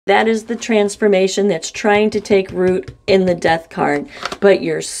That is the transformation that's trying to take root in the Death card. But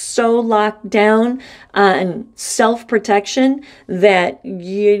you're so locked down on self-protection that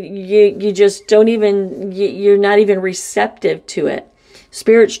you just don't even, you're not even receptive to it.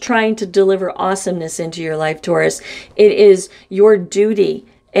 Spirit's trying to deliver awesomeness into your life, Taurus. It is your duty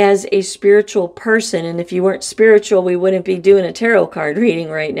as a spiritual person, and if you weren't spiritual, we wouldn't be doing a tarot card reading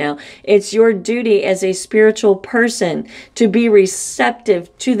right now. It's your duty as a spiritual person to be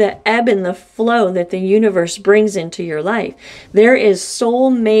receptive to the ebb and the flow that the universe brings into your life. There is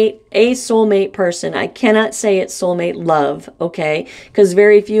a soulmate person. I cannot say it's soulmate love, okay? Because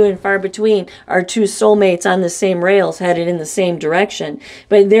very few and far between are two soulmates on the same rails headed in the same direction.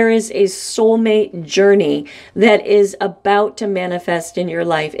 But there is a soulmate journey that is about to manifest in your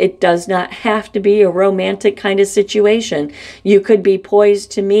life. It does not have to be a romantic kind of situation. You could be poised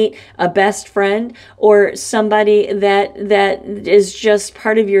to meet a best friend or somebody that is just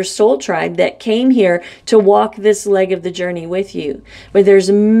part of your soul tribe that came here to walk this leg of the journey with you. But there's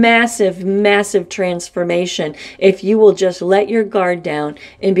massive, massive transformation if you will just let your guard down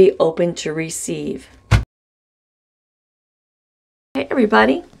and be open to receive. Hey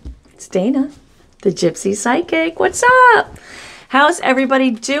everybody, it's Dana, the Gypsy Psychic. What's up? How's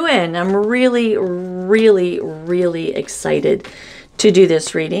everybody doing? I'm really, really, really excited to do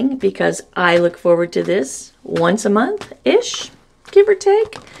this reading because I look forward to this once a month-ish, give or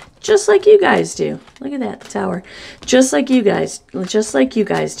take, just like you guys do. Look at that, the tower. Just like you guys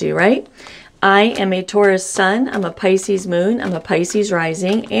do, right? I am a Taurus sun, I'm a Pisces moon, I'm a Pisces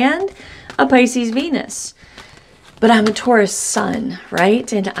rising, and a Pisces Venus. But I'm a Taurus sun,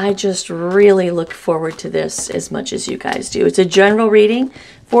 right? And I just really look forward to this as much as you guys do. It's a general reading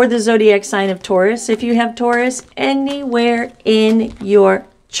for the zodiac sign of Taurus. If you have Taurus anywhere in your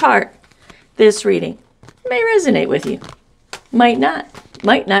chart, this reading may resonate with you. Might not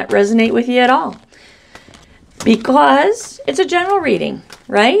resonate with you at all. Because it's a general reading,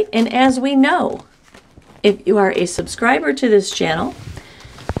 right? And as we know, if you are a subscriber to this channel,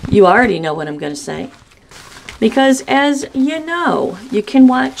 you already know what I'm going to say. Because as you know, you can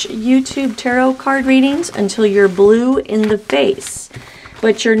watch YouTube tarot card readings until you're blue in the face.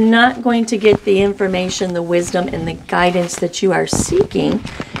 But you're not going to get the information, the wisdom, and the guidance that you are seeking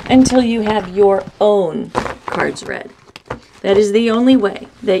until you have your own cards read. That is the only way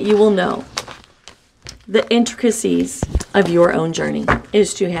that you will know the intricacies of your own journey,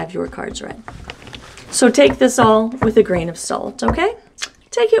 is to have your cards read. So take this all with a grain of salt, okay?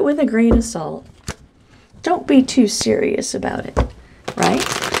 Take it with a grain of salt. Don't be too serious about it, right?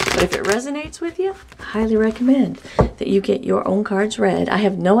 But if it resonates with you, I highly recommend that you get your own cards read. I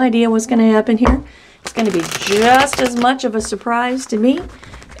have no idea what's going to happen here. It's going to be just as much of a surprise to me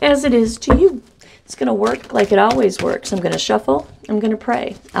as it is to you. It's going to work like it always works. I'm going to shuffle. I'm going to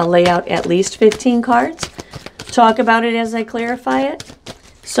pray. I'll lay out at least 15 cards, talk about it as I clarify it,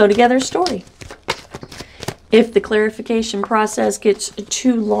 sew together a story. If the clarification process gets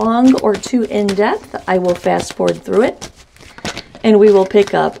too long or too in-depth, I will fast forward through it, and we will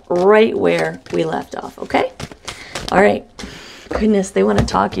pick up right where we left off, okay? All right. Goodness, they want to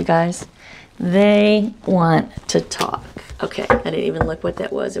talk, you guys. They want to talk. Okay, I didn't even look what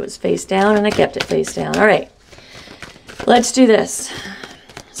that was. It was face down, and I kept it face down. All right. Let's do this.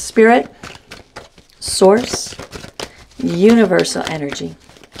 Spirit, source, universal energy.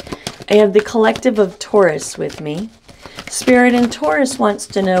 I have the collective of Taurus with me. Spirit and Taurus wants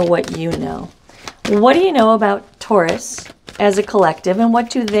to know what you know. What do you know about Taurus as a collective, and what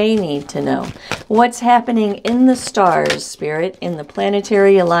do they need to know? What's happening in the stars, Spirit, in the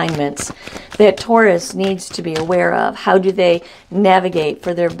planetary alignments that Taurus needs to be aware of? How do they navigate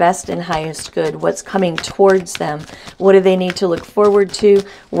for their best and highest good? What's coming towards them? What do they need to look forward to?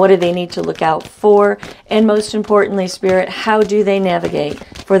 What do they need to look out for? And most importantly, Spirit, how do they navigate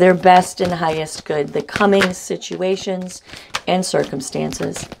for their best and highest good, the coming situations and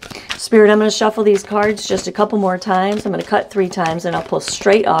circumstances? Spirit, I'm going to shuffle these cards just a couple more times. I'm going to cut 3 times, and I'll pull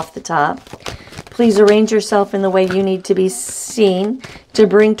straight off the top. Please arrange yourself in the way you need to be seen to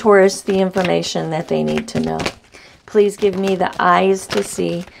bring Taurus the information that they need to know. Please give me the eyes to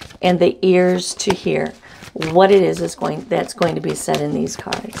see and the ears to hear what it is that's going to be said in these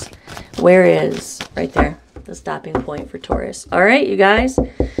cards. Where is, right there, the stopping point for Taurus? All right, you guys.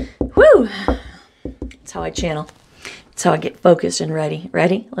 Woo! That's how I channel. That's how I get focused and ready.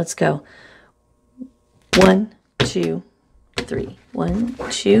 Ready? Let's go. 1, 2, 3. 1,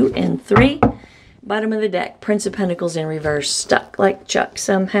 2, and 3. Bottom of the deck, Prince of Pentacles in reverse, stuck like Chuck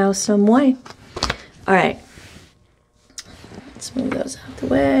somehow, some way. All right. Let's move those out the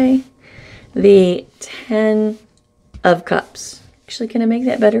way. The 10 of Cups. Actually, can I make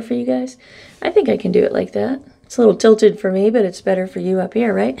that better for you guys? I think I can do it like that. It's a little tilted for me, but it's better for you up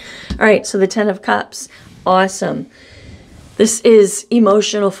here, right? All right, so the 10 of Cups. Awesome. This is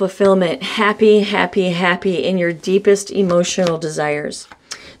emotional fulfillment. Happy, happy, happy in your deepest emotional desires.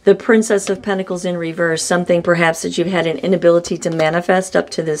 The Princess of Pentacles in reverse, something perhaps that you've had an inability to manifest up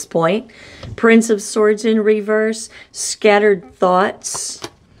to this point. Prince of Swords in reverse, scattered thoughts,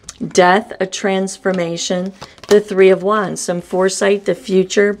 death, a transformation. The Three of Wands, some foresight, the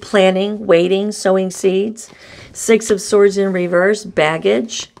future, planning, waiting, sowing seeds. Six of Swords in reverse,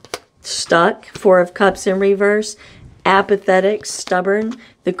 baggage, stuck. Four of Cups in reverse, apathetic, stubborn.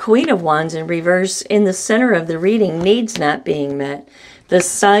 The Queen of Wands in reverse, in the center of the reading, needs not being met. The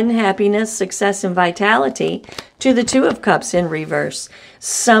Sun, happiness, success, and vitality, to the Two of Cups in reverse.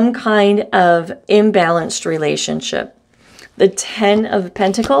 Some kind of imbalanced relationship. The 10 of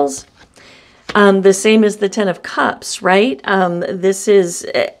Pentacles, the same as the 10 of Cups, right? This is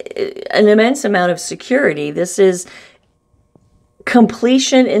an immense amount of security. This is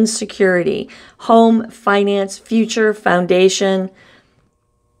completion in security. Home, finance, future, foundation,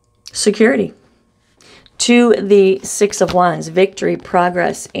 security. To the Six of Wands, victory,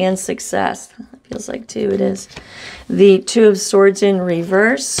 progress, and success. Feels like two, it is. The Two of Swords in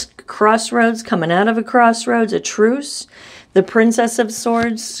reverse, crossroads, coming out of a crossroads, a truce. The Princess of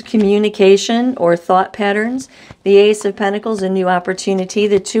Swords, communication or thought patterns. The Ace of Pentacles, a new opportunity.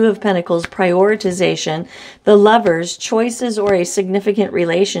 The Two of Pentacles, prioritization. The Lovers, choices or a significant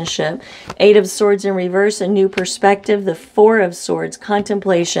relationship. Eight of Swords in reverse, a new perspective. The Four of Swords,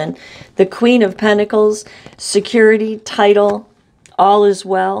 contemplation. The Queen of Pentacles, security, title, all is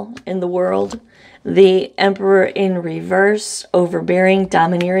well in the world. The Emperor in reverse, overbearing,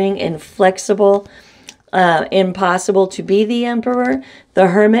 domineering, inflexible, impossible to be the Emperor. The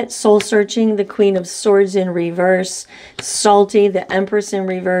Hermit, soul-searching. The Queen of Swords in reverse, salty. The Empress in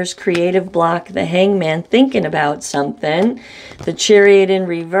reverse, creative block. The Hangman, thinking about something. The Chariot in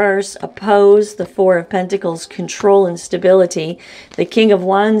reverse, oppose. The Four of Pentacles, control and stability. The King of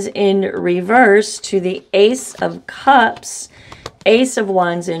Wands in reverse, to the Ace of Cups. Ace of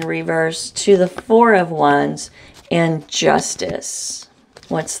Wands in reverse, to the Four of Wands, and justice.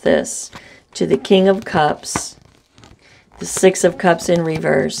 What's this? To the King of Cups, the Six of Cups in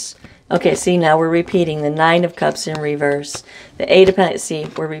reverse. Okay, see, now we're repeating. The Nine of Cups in reverse. The Eight of Pentacles, see,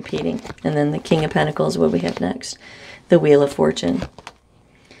 we're repeating. And then the King of Pentacles, what we have next? The Wheel of Fortune.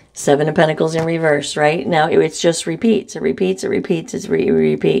 Seven of Pentacles in reverse, right? Now it's just repeats. It repeats, it repeats, it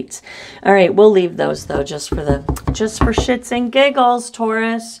repeats. All right, we'll leave those, though, just for shits and giggles,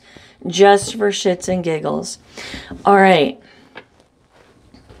 Taurus. Just for shits and giggles. All right.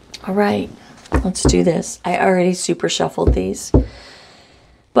 All right. Let's do this. I already super shuffled these,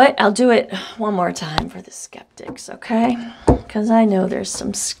 but I'll do it one more time for the skeptics, okay? Because I know there's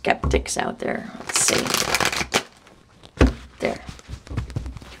some skeptics out there. Let's see. There.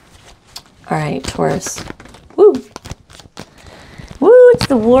 All right, Taurus. Woo. Woo, it's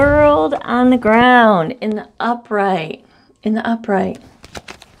the World on the ground, in the upright. In the upright.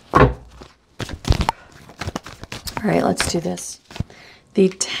 All right, let's do this. The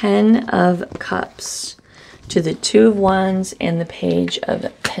 10 of Cups, to the Two of Wands and the Page of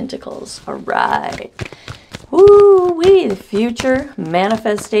Pentacles. All right. Woo-wee, the future,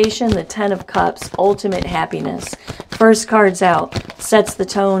 manifestation, the 10 of Cups, ultimate happiness. First card's out, sets the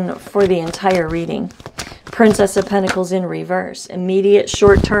tone for the entire reading. Princess of Pentacles in reverse, immediate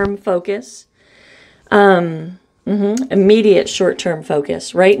short-term focus. Immediate short-term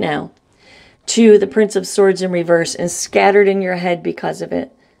focus right now. To the Prince of Swords in reverse, and scattered in your head because of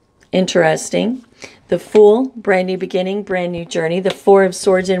it. Interesting. The Fool, brand new beginning, brand new journey. The Four of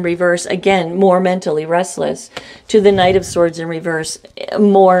Swords in reverse, again, more mentally restless. To the Knight of Swords in reverse,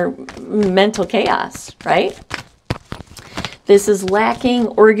 more mental chaos, right? This is lacking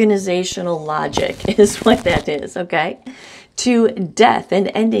organizational logic, is what that is, okay? To death, an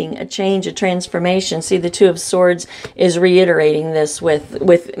ending, a change, a transformation. See, the Two of Swords is reiterating this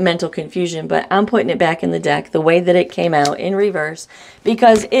with mental confusion, but I'm putting it back in the deck the way that it came out in reverse,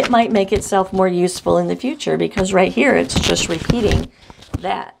 because it might make itself more useful in the future, because right here it's just repeating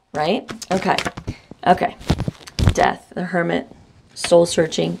that, right? Okay. Okay. Death, the Hermit, soul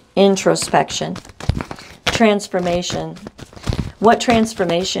searching, introspection, transformation. What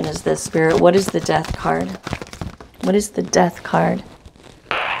transformation is this, Spirit? What is the Death card? What is the Death card?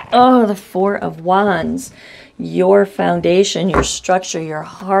 Oh, the Four of Wands. Your foundation, your structure, your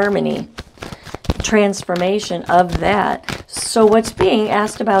harmony. Transformation of that. So what's being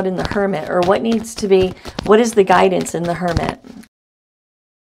asked about in the Hermit, or what needs to be, what is the guidance in the Hermit?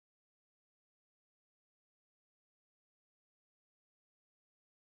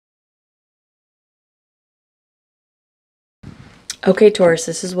 Okay, Taurus,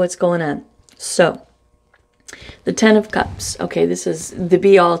 this is what's going on. So, the Ten of Cups. Okay, this is the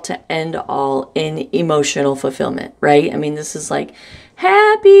be-all to end-all in emotional fulfillment, right? I mean, this is like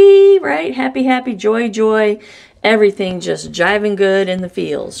happy, right? Happy, happy, joy, joy. Everything just jiving good in the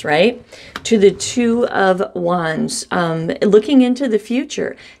feels, right? To the Two of Wands, looking into the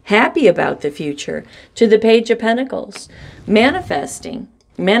future, happy about the future. To the Page of Pentacles, manifesting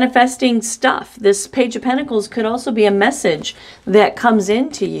stuff. This Page of Pentacles could also be a message that comes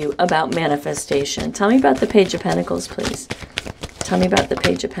into you about manifestation. Tell me about the Page of Pentacles, please. Tell me about the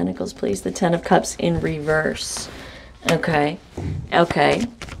Page of Pentacles, please. The Ten of Cups in reverse. Okay. Okay.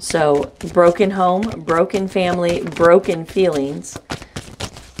 So, broken home, broken family, broken feelings.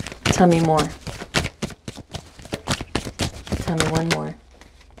 Tell me more. Tell me one more.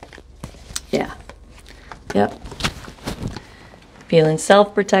 Yeah. Yep. Feeling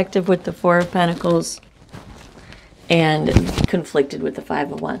self-protective with the Four of Pentacles and conflicted with the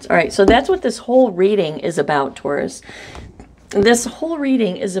Five of Wands. All right, so that's what this whole reading is about, Taurus. This whole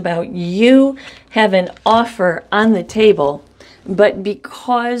reading is about you have an offer on the table, but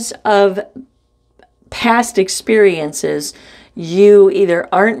because of past experiences, you either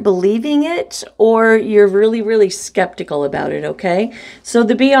aren't believing it or you're really, really skeptical about it, okay? So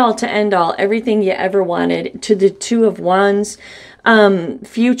the be-all to end-all, everything you ever wanted, to the Two of Wands,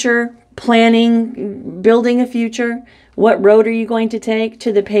 future, planning, building a future. What road are you going to take?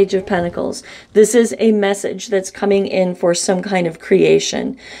 To the Page of Pentacles. This is a message that's coming in for some kind of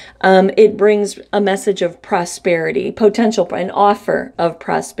creation. It brings a message of prosperity, potential, an offer of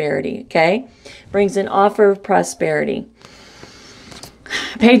prosperity, okay? Brings an offer of prosperity.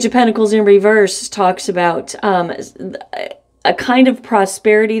 Page of Pentacles in reverse talks about a kind of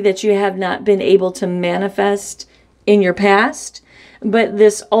prosperity that you have not been able to manifest in your past, but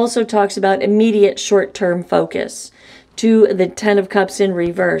this also talks about immediate short-term focus. To the Ten of Cups in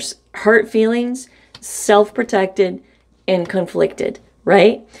reverse, hurt feelings, self-protected, and conflicted,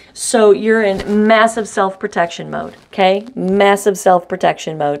 right? So you're in massive self-protection mode, okay? Massive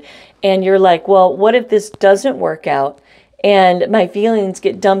self-protection mode. And you're like, well, what if this doesn't work out and my feelings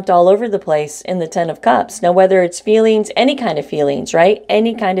get dumped all over the place in the Ten of Cups? Now, whether it's feelings, any kind of feelings, right?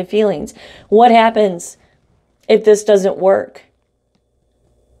 Any kind of feelings. What happens if this doesn't work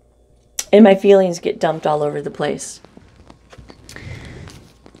and my feelings get dumped all over the place?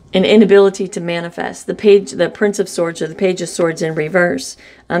 An inability to manifest. The Prince of Swords, or the Page of Swords in reverse.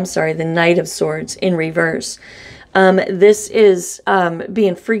 I'm sorry, the Knight of Swords in reverse. This is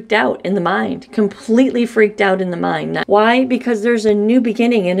being freaked out in the mind. Completely freaked out in the mind. Why? Because there's a new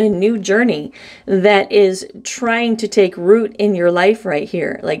beginning and a new journey that is trying to take root in your life right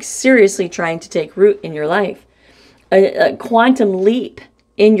here. Like seriously trying to take root in your life. A quantum leap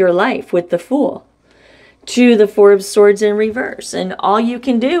in your life with the Fool. To the Four of Swords in reverse. And all you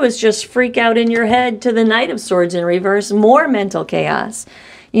can do is just freak out in your head to the Knight of Swords in reverse. More mental chaos.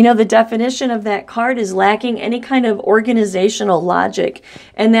 You know, the definition of that card is lacking any kind of organizational logic.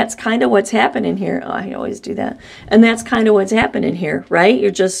 And that's kind of what's happening here. Oh, I always do that. And that's kind of what's happening here, right? You're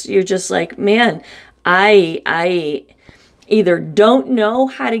just like, man, I either don't know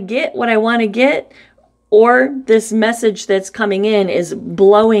how to get what I want to get, or this message that's coming in is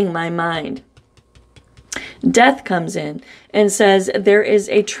blowing my mind. Death comes in and says there is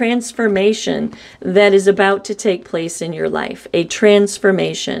a transformation that is about to take place in your life. A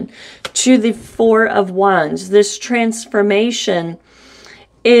transformation. To the Four of Wands, this transformation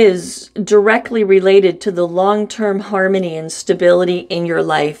is directly related to the long-term harmony and stability in your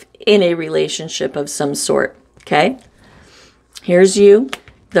life in a relationship of some sort. Okay? Here's you.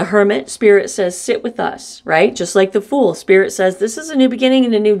 The Hermit, Spirit says, sit with us, right? Just like the Fool. Spirit says, this is a new beginning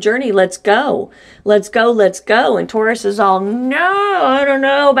and a new journey. Let's go. Let's go. Let's go. And Taurus is all, no, I don't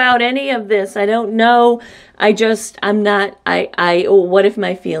know about any of this. I don't know. I'm not, what if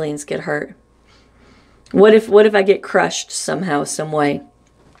my feelings get hurt? What if I get crushed somehow, some way?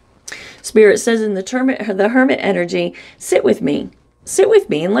 Spirit says in the Hermit energy, sit with me. Sit with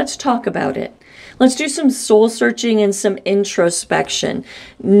me and let's talk about it. Let's do some soul searching and some introspection.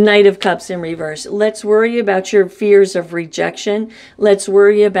 Knight of Cups in reverse. Let's worry about your fears of rejection. Let's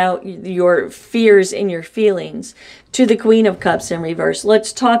worry about your fears and your feelings. To the Queen of Cups in reverse.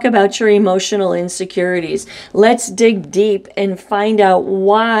 Let's talk about your emotional insecurities. Let's dig deep and find out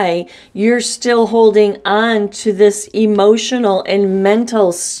why you're still holding on to this emotional and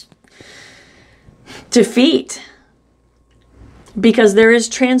mental defeat. Because there is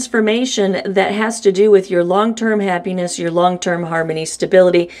transformation that has to do with your long-term happiness, your long-term harmony,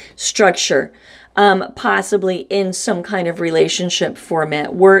 stability, structure, possibly in some kind of relationship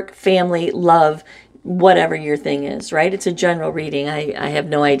format, work, family, love, whatever your thing is, right? It's a general reading. I have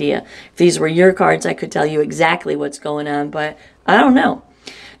no idea. If these were your cards, I could tell you exactly what's going on, but I don't know.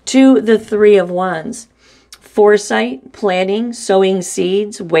 To the Three of Wands, foresight, planning, sowing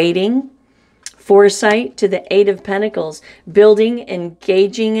seeds, waiting. Foresight to the Eight of Pentacles, building,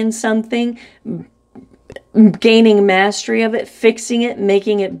 engaging in something, gaining mastery of it, fixing it,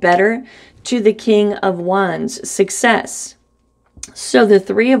 making it better. To the King of Wands, success. So the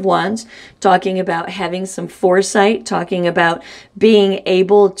Three of Wands, talking about having some foresight, talking about being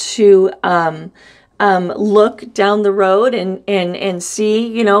able to look down the road and see,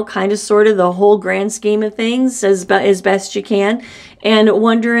 you know, kind of sort of the whole grand scheme of things as best you can, and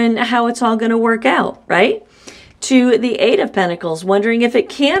wondering how it's all going to work out, right? To the Eight of Pentacles, wondering if it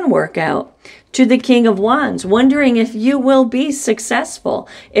can work out. To the King of Wands, wondering if you will be successful,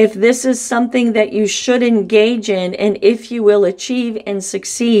 if this is something that you should engage in, and if you will achieve and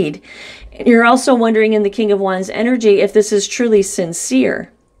succeed. You're also wondering in the King of Wands energy if this is truly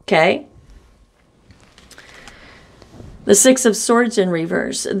sincere, okay? The Six of Swords in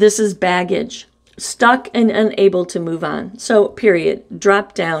reverse. This is baggage, stuck and unable to move on. So, period.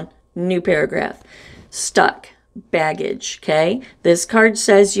 Drop down, new paragraph. Stuck. Baggage, okay? This card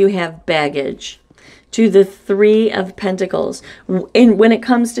says you have baggage. To the Three of Pentacles, and when it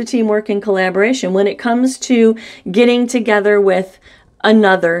comes to teamwork and collaboration, when it comes to getting together with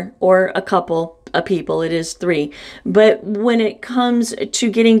another or a couple of people, it is three, but when it comes to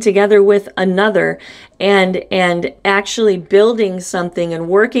getting together with another and actually building something and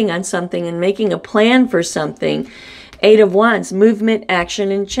working on something and making a plan for something, Eight of Wands, movement,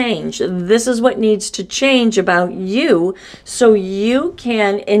 action, and change. This is what needs to change about you so you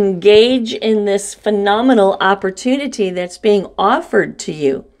can engage in this phenomenal opportunity that's being offered to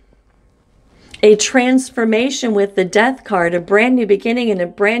you. A transformation with the Death card, a brand new beginning and a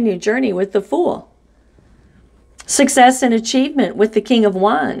brand new journey with the Fool. Success and achievement with the King of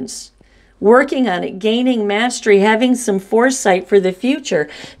Wands. Working on it, gaining mastery, having some foresight for the future.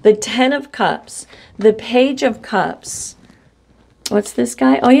 The Ten of Cups, the Page of Cups. What's this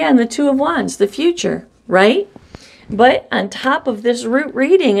guy? Oh yeah, and the Two of Wands, the future, right? But on top of this root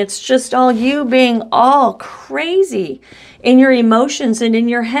reading, it's just all you being all crazy in your emotions and in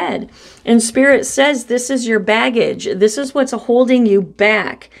your head. And Spirit says this is your baggage. This is what's holding you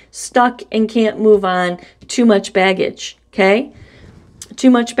back, stuck and can't move on. Too much baggage, okay? Too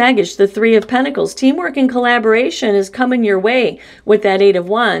much baggage. The Three of Pentacles. Teamwork and collaboration is coming your way with that Eight of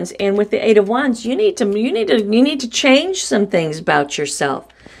Wands. And with the Eight of Wands, you need to change some things about yourself.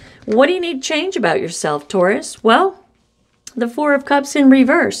 What do you need to change about yourself, Taurus? Well, the Four of Cups in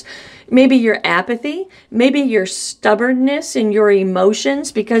reverse. Maybe your apathy, maybe your stubbornness and your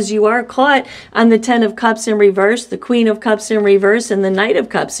emotions, because you are caught on the Ten of Cups in reverse, the Queen of Cups in reverse, and the Knight of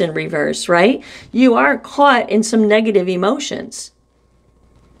Cups in reverse, right? You are caught in some negative emotions.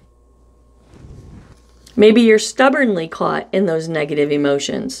 Maybe you're stubbornly caught in those negative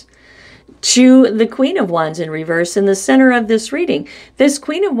emotions. To the Queen of Wands in reverse in the center of this reading. This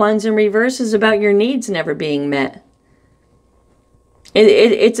Queen of Wands in reverse is about your needs never being met.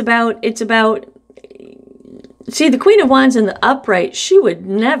 It's about, see, the Queen of Wands in the upright, she would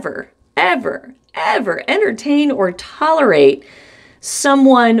never, ever, ever entertain or tolerate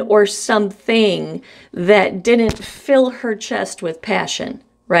someone or something that didn't fill her chest with passion,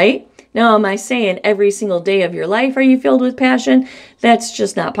 right? Now, am I saying every single day of your life are you filled with passion? That's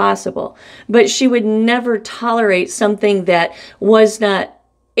just not possible. But she would never tolerate something that was not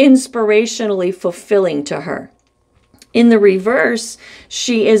inspirationally fulfilling to her. In the reverse,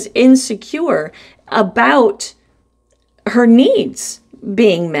 she is insecure about her needs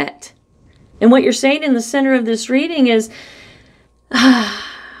being met. And what you're saying in the center of this reading is, it's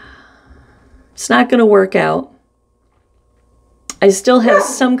not going to work out. I still have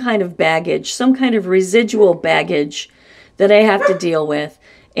some kind of baggage, some kind of residual baggage that I have to deal with.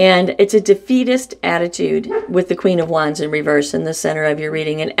 And it's a defeatist attitude with the Queen of Wands in reverse in the center of your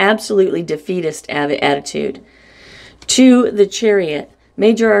reading. An absolutely defeatist attitude. To the Chariot,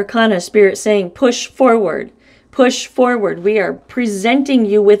 Major Arcana, Spirit saying, push forward. Push forward. We are presenting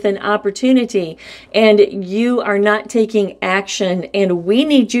you with an opportunity and you are not taking action, and we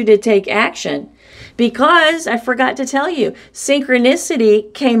need you to take action. Because I forgot to tell you,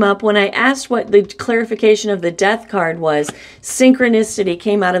 synchronicity came up when I asked what the clarification of the Death card was. Synchronicity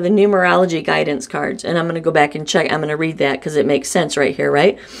came out of the numerology guidance cards. And I'm going to go back and check. I'm going to read that because it makes sense right here,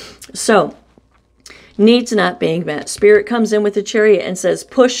 right? So, needs not being met. Spirit comes in with the Chariot and says,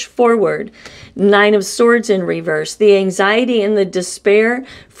 push forward. Nine of Swords in reverse. The anxiety and the despair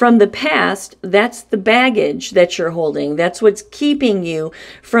from the past, that's the baggage that you're holding. That's what's keeping you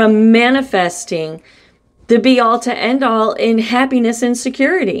from manifesting the be-all to end-all in happiness and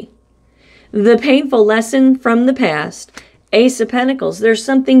security. The painful lesson from the past. Ace of Pentacles. There's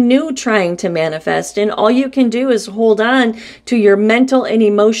something new trying to manifest, and all you can do is hold on to your mental and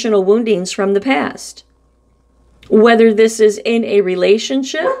emotional woundings from the past. Whether this is in a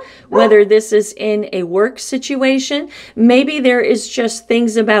relationship, whether this is in a work situation, maybe there is just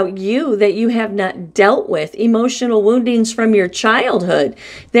things about you that you have not dealt with, emotional woundings from your childhood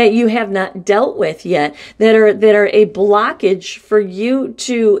that you have not dealt with yet, that are a blockage for you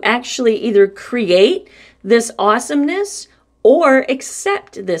to actually either create this awesomeness or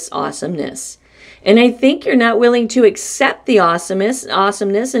accept this awesomeness. And I think you're not willing to accept the awesomeness,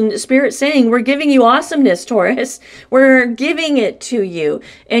 and Spirit saying, we're giving you awesomeness, Taurus. We're giving it to you.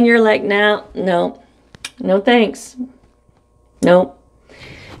 And you're like, no, thanks. No.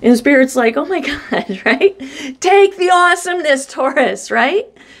 And Spirit's like, oh my God, right? Take the awesomeness, Taurus, right?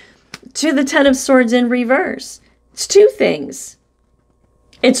 To the Ten of Swords in reverse. It's two things.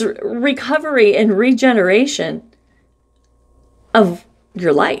 It's recovery and regeneration of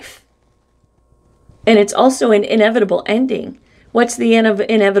your life. And it's also an inevitable ending. What's the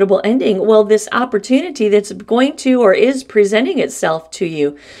inevitable ending? Well, this opportunity that's going to or is presenting itself to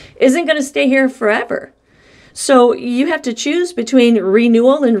you isn't going to stay here forever. So you have to choose between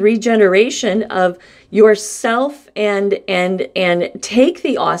renewal and regeneration of yourself and take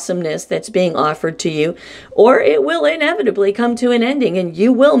the awesomeness that's being offered to you, or it will inevitably come to an ending and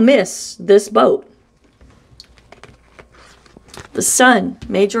you will miss this boat. The Sun,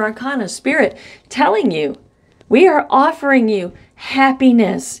 Major Arcana, Spirit, telling you, we are offering you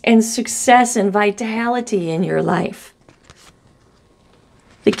happiness and success and vitality in your life.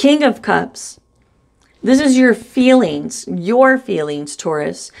 The King of Cups. This is your feelings,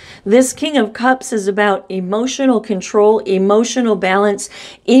 Taurus. This King of Cups is about emotional control, emotional balance,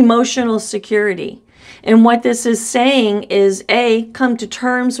 emotional security. And what this is saying is, A, come to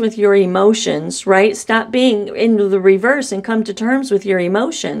terms with your emotions, right? Stop being in the reverse and come to terms with your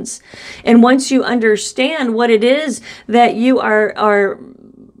emotions. And once you understand what it is that you are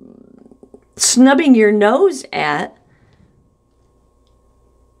snubbing your nose at,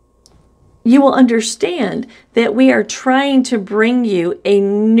 you will understand that we are trying to bring you a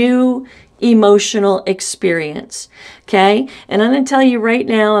new emotional experience. Okay? And I'm going to tell you right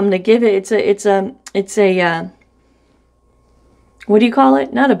now, I'm going to give it, it's a what do you call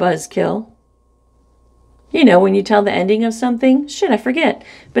it? Not a buzzkill. You know, when you tell the ending of something. Shit, I forget.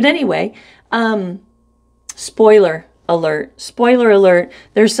 But anyway, spoiler alert. Spoiler alert.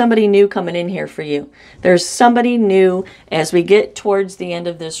 There's somebody new coming in here for you. There's somebody new as we get towards the end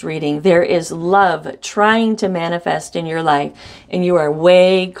of this reading. There is love trying to manifest in your life, and you are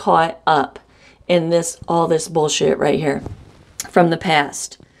way caught up in all this bullshit right here from the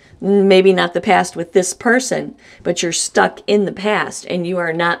past. Maybe not the past with this person, but you're stuck in the past and you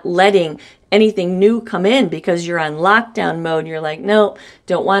are not letting anything new come in because you're on lockdown mode. You're like, no,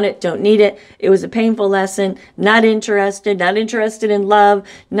 don't want it, don't need it. It was a painful lesson. Not interested in love,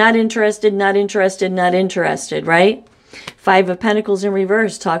 not interested, right? Five of Pentacles in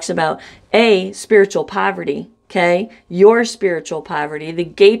reverse talks about spiritual poverty, okay? Your spiritual poverty, the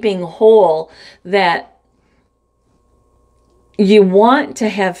gaping hole that you want to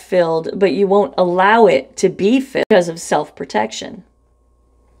have filled, but you won't allow it to be filled because of self-protection.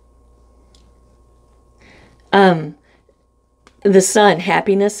 The Sun,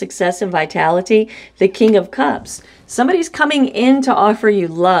 happiness, success, and vitality. The King of Cups. Somebody's coming in to offer you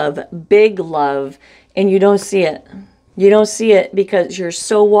love, big love, and you don't see it. You don't see it because you're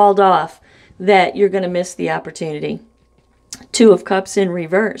so walled off that you're going to miss the opportunity. Two of Cups in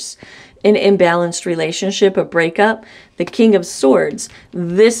reverse. An imbalanced relationship, a breakup. The King of Swords.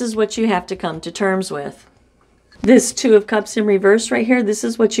 This is what you have to come to terms with. This Two of Cups in reverse right here, this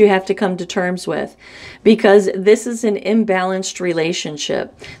is what you have to come to terms with, because this is an imbalanced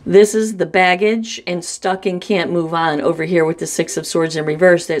relationship. This is the baggage and stuck and can't move on over here with the Six of Swords in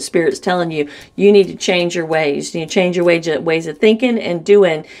reverse that Spirit's telling you, you need to change your ways. You need to change your ways of thinking and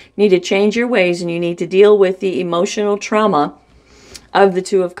doing. You need to change your ways, and you need to deal with the emotional trauma of the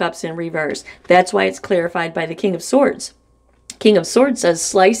Two of Cups in reverse. That's why it's clarified by the King of Swords. King of Swords says,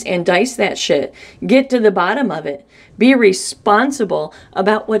 slice and dice that shit. Get to the bottom of it. Be responsible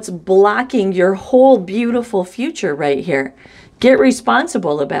about what's blocking your whole beautiful future right here. Get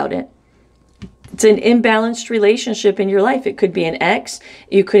responsible about it. It's an imbalanced relationship in your life. It could be an ex.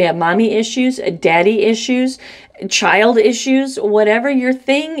 You could have mommy issues, daddy issues, child issues, whatever your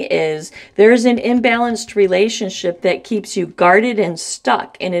thing is. There's an imbalanced relationship that keeps you guarded and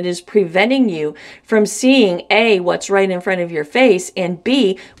stuck, and it is preventing you from seeing A, what's right in front of your face, and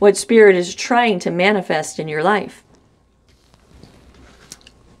B, what Spirit is trying to manifest in your life.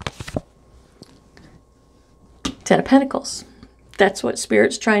 Ten of Pentacles. That's what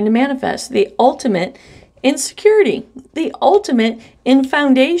Spirit's trying to manifest. The ultimate in security, the ultimate in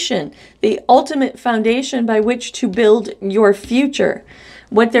foundation, the ultimate foundation by which to build your future.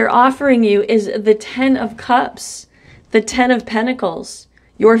 What they're offering you is the 10 of Cups, the 10 of Pentacles,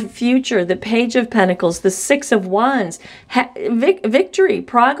 your future, the Page of Pentacles, the 6 of Wands, victory,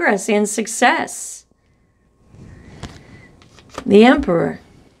 progress, and success. The Emperor.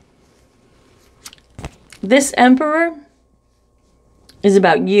 This Emperor is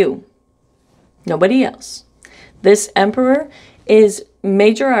about you, nobody else. This Emperor is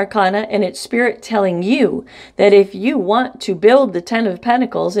major arcana, and it's Spirit telling you that if you want to build the 10 of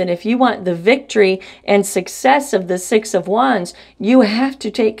Pentacles, and if you want the victory and success of the 6 of Wands, you have to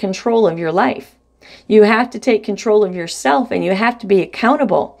take control of your life. You have to take control of yourself, and you have to be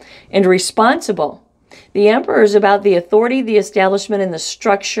accountable and responsible. The Emperor is about the authority, the establishment, and the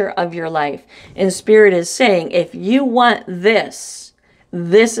structure of your life. And Spirit is saying, if you want this,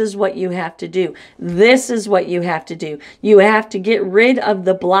 this is what you have to do. This is what you have to do. You have to get rid of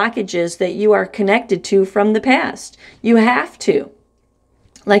the blockages that you are connected to from the past. You have to.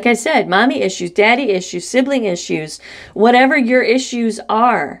 Like I said, mommy issues, daddy issues, sibling issues, whatever your issues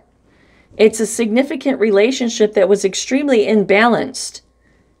are. It's a significant relationship that was extremely imbalanced.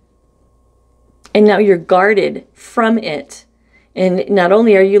 And now you're guarded from it. And not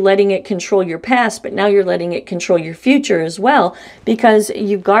only are you letting it control your past, but now you're letting it control your future as well, because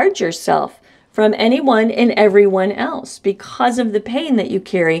you guard yourself from anyone and everyone else because of the pain that you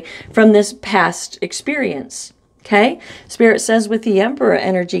carry from this past experience. Okay? Spirit says with the Emperor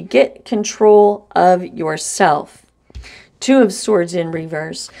energy, get control of yourself. 2 of Swords in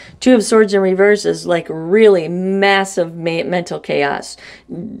reverse. 2 of Swords in reverse is like really massive mental chaos.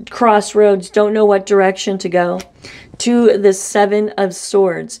 Crossroads, don't know what direction to go. To the 7 of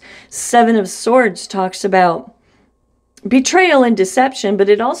Swords. 7 of Swords talks about betrayal and deception, but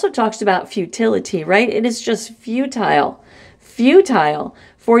it also talks about futility, right? It is just futile. Futile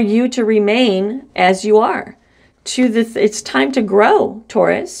for you to remain as you are. It's time to grow,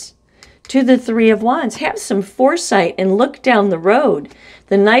 Taurus. To the 3 of Wands, have some foresight and look down the road.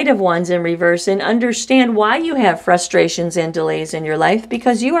 The Knight of Wands in reverse, and understand why you have frustrations and delays in your life,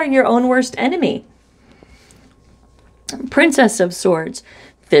 because you are your own worst enemy. Princess of Swords.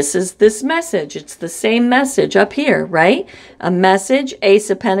 This is this message. It's the same message up here, right? A message, Ace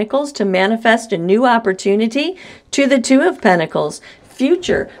of Pentacles, to manifest a new opportunity. To the 2 of Pentacles.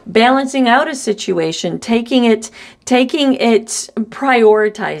 Future, balancing out a situation, taking it,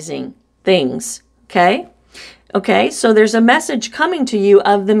 prioritizing things, okay? Okay, so there's a message coming to you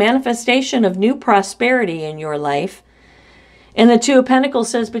of the manifestation of new prosperity in your life. And the 2 of Pentacles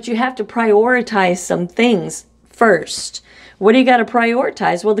says, but you have to prioritize some things first. What do you got to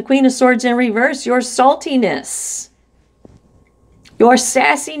prioritize? Well, the Queen of Swords in reverse, your saltiness, your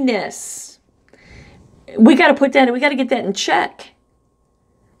sassiness. We got to put that, we got to get that in check.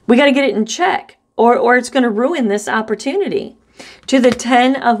 We got to get it in check, or it's going to ruin this opportunity. To the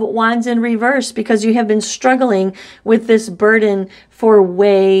 10 of Wands in reverse, because you have been struggling with this burden for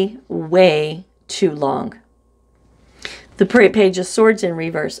way, way too long. The Page of Swords in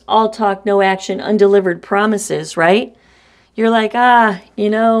reverse. All talk, no action, undelivered promises, right? You're like, you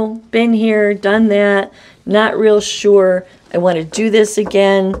know, been here, done that, not real sure. I want to do this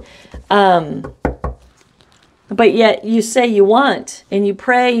again. But yet you say you want, and you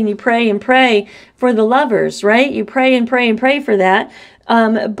pray and you pray and pray for the lovers, right? You pray and pray and pray for that.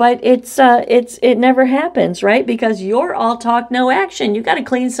 But it never happens, right? Because you're all talk, no action. You got to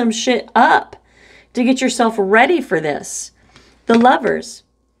clean some shit up to get yourself ready for this. The lovers,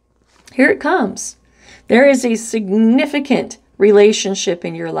 here it comes. There is a significant relationship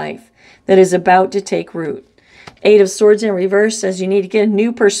in your life that is about to take root. 8 of Swords in reverse says you need to get a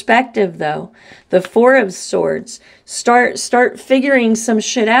new perspective, though. The 4 of Swords, start figuring some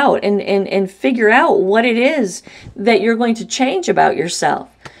shit out and figure out what it is that you're going to change about yourself.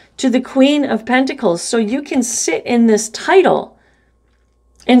 To the Queen of Pentacles, so you can sit in this title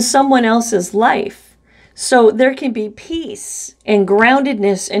in someone else's life. So there can be peace and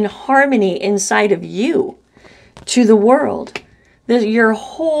groundedness and harmony inside of you. To the world, your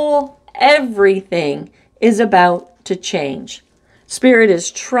whole everything is about to change. Spirit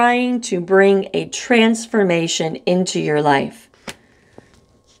is trying to bring a transformation into your life.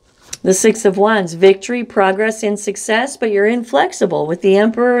 The Six of Wands, victory, progress, and success, but you're inflexible with the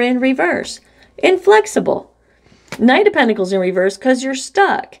Emperor in reverse. Inflexible. Knight of Pentacles in reverse because you're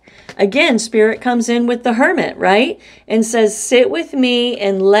stuck. Again, Spirit comes in with the Hermit, right? And says, sit with me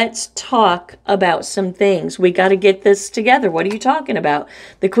and let's talk about some things. We got to get this together. What are you talking about?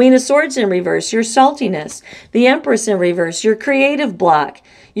 The Queen of Swords in reverse, your saltiness. The Empress in reverse, your creative block.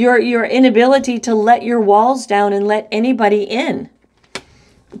 Your inability to let your walls down and let anybody in.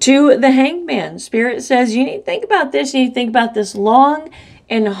 To the Hangman, Spirit says, you need to think about this. You need to think about this long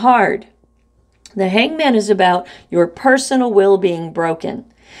and hard. The Hangman is about your personal will being broken.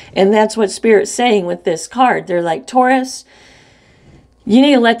 And that's what Spirit's saying with this card. They're like, Taurus, you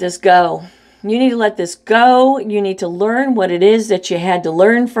need to let this go. You need to let this go. You need to learn what it is that you had to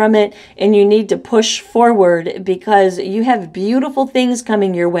learn from it. And you need to push forward because you have beautiful things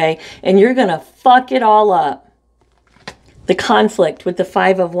coming your way. And you're going to fuck it all up. The conflict with the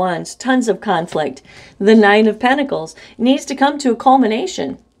Five of Wands. Tons of conflict. The Nine of Pentacles needs to come to a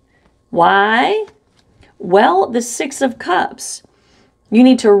culmination. Why? Well, the Six of Cups. You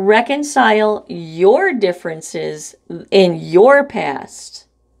need to reconcile your differences in your past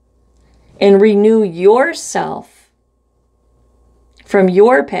and renew yourself from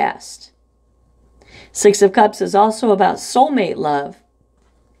your past. Six of Cups is also about soulmate love.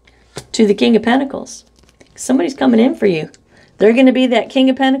 To the King of Pentacles. Somebody's coming in for you. They're going to be that King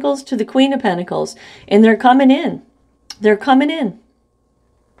of Pentacles to the Queen of Pentacles. And they're coming in. They're coming in.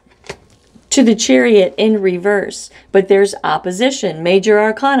 To the Chariot in reverse. But there's opposition. Major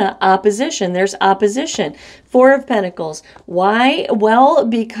Arcana, opposition. There's opposition. Four of Pentacles. Why? Well,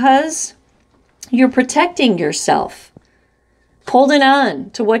 because you're protecting yourself. Holding on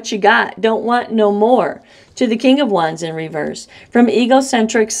to what you got. Don't want no more. To the King of Wands in reverse. From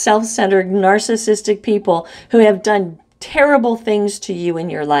egocentric, self-centered, narcissistic people who have done terrible things to you in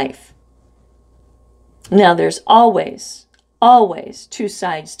your life. Now, there's always two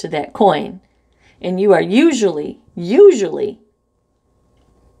sides to that coin. And you are usually,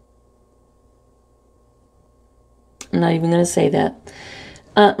 I'm not even going to say that.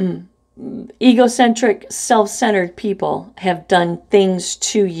 Egocentric, self-centered people have done things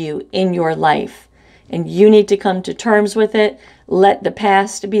to you in your life. And you need to come to terms with it. Let the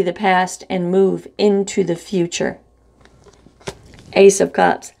past be the past and move into the future. Ace of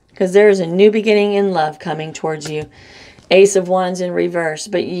Cups. Because there is a new beginning in love coming towards you. Ace of Wands in reverse.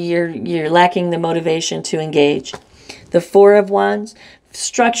 But you're lacking the motivation to engage. The Four of Wands.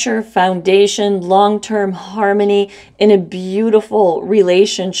 Structure, foundation, long-term harmony in a beautiful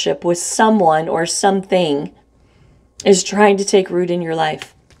relationship with someone or something is trying to take root in your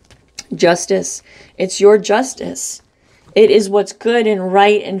life. Justice. It's your justice. It is what's good and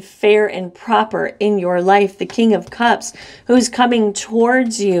right and fair and proper in your life. The King of Cups, who's coming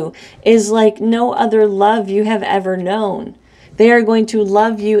towards you, is like no other love you have ever known. They are going to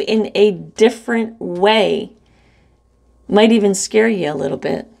love you in a different way. Might even scare you a little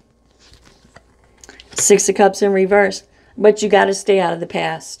bit. Six of Cups in reverse. But you got to stay out of the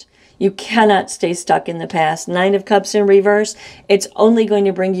past. You cannot stay stuck in the past. Nine of Cups in reverse. It's only going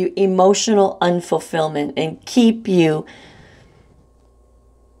to bring you emotional unfulfillment and keep you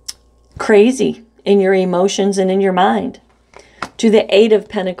crazy in your emotions and in your mind. To the Eight of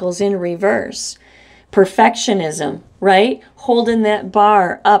Pentacles in reverse. Perfectionism, right? Holding that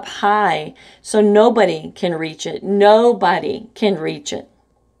bar up high so nobody can reach it. Nobody can reach it.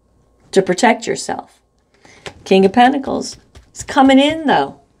 To protect yourself. King of Pentacles. It's coming in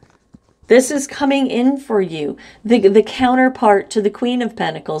though. This is coming in for you. The counterpart to the Queen of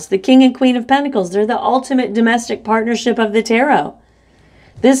Pentacles. The King and Queen of Pentacles. They're the ultimate domestic partnership of the tarot.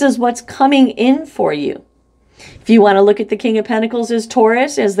 This is what's coming in for you. If you want to look at the King of Pentacles as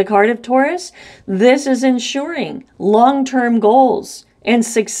Taurus, as the card of Taurus, this is ensuring long-term goals and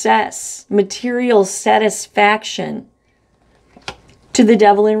success, material satisfaction. To the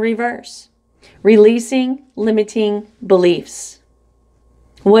Devil in reverse. Releasing limiting beliefs.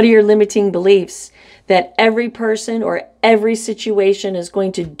 What are your limiting beliefs? That every person or every situation is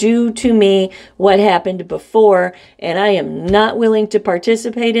going to do to me what happened before, and I am not willing to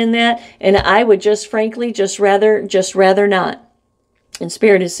participate in that, and I would just frankly just rather not. And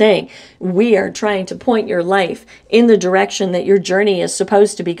Spirit is saying, we are trying to point your life in the direction that your journey is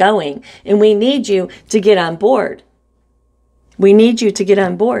supposed to be going, and we need you to get on board. We need you to get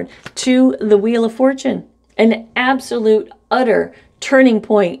on board. To the Wheel of Fortune, an absolute, utter turning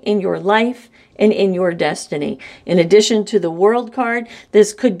point in your life and in your destiny. In addition to the World card,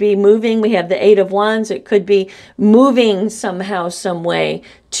 this could be moving. We have the Eight of Wands. It could be moving somehow, some way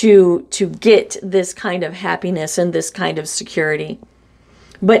to get this kind of happiness and this kind of security.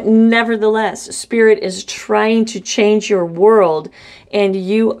 But nevertheless, Spirit is trying to change your world, and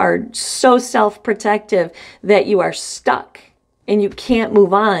you are so self-protective that you are stuck and you can't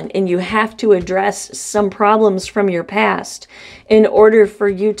move on, and you have to address some problems from your past in order for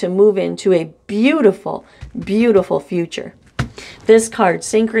you to move into a beautiful, beautiful future. This card,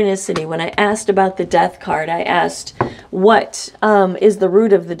 Synchronicity, when I asked about the Death card, I asked, what is the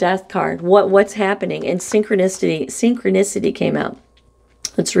root of the Death card? What's happening? And synchronicity came out.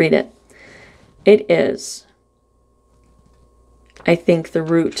 Let's read it. It is, I think, the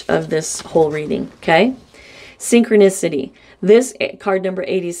root of this whole reading, okay? Synchronicity. This card number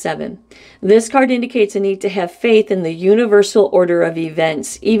 87. This card indicates a need to have faith in the universal order of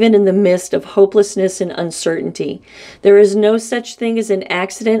events, even in the midst of hopelessness and uncertainty. There is no such thing as an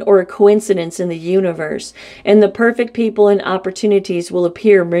accident or a coincidence in the universe, and the perfect people and opportunities will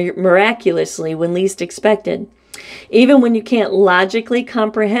appear miraculously when least expected. Even when you can't logically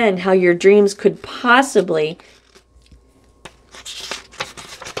comprehend how your dreams could possibly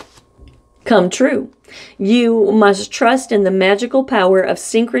come true. You must trust in the magical power of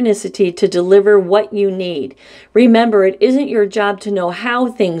synchronicity to deliver what you need. Remember, it isn't your job to know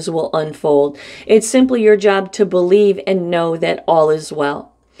how things will unfold. It's simply your job to believe and know that all is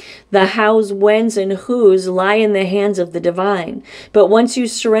well. The hows, whens, and whos lie in the hands of the divine. But once you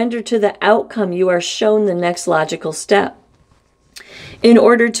surrender to the outcome, you are shown the next logical step. In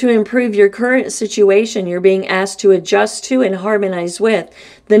order to improve your current situation, you're being asked to adjust to and harmonize with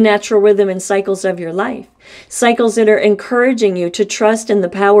the natural rhythm and cycles of your life. Cycles that are encouraging you to trust in the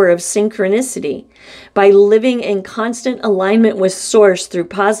power of synchronicity. By living in constant alignment with Source through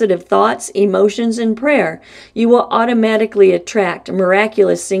positive thoughts, emotions, and prayer, you will automatically attract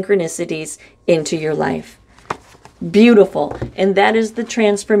miraculous synchronicities into your life. Beautiful. And that is the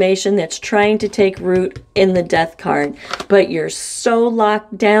transformation that's trying to take root in the Death card. But you're so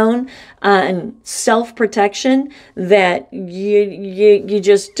locked down on self-protection that you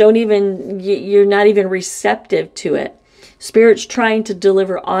just don't even, you're not even receptive to it. Spirit's trying to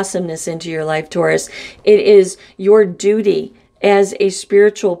deliver awesomeness into your life, Taurus. It is your duty as a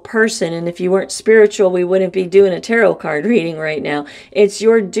spiritual person, and if you weren't spiritual, we wouldn't be doing a tarot card reading right now. It's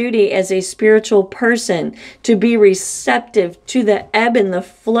your duty as a spiritual person to be receptive to the ebb and the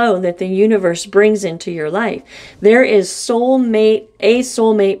flow that the universe brings into your life. There is soulmate, a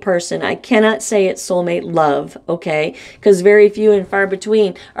soulmate person. I cannot say it's soulmate love, okay? Because very few and far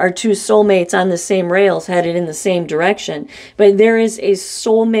between are two soulmates on the same rails headed in the same direction. But there is a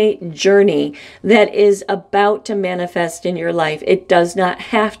soulmate journey that is about to manifest in your life. It does not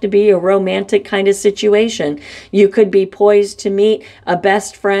have to be a romantic kind of situation. You could be poised to meet a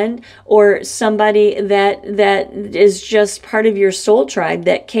best friend or somebody that is just part of your soul tribe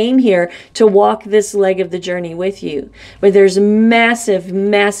that came here to walk this leg of the journey with you. But there's massive,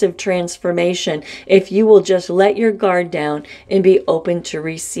 massive transformation if you will just let your guard down and be open to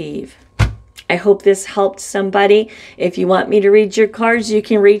receive. I hope this helped somebody. If you want me to read your cards, you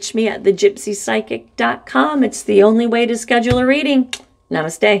can reach me at thegypsypsychic.com. It's the only way to schedule a reading.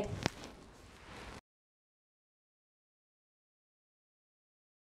 Namaste.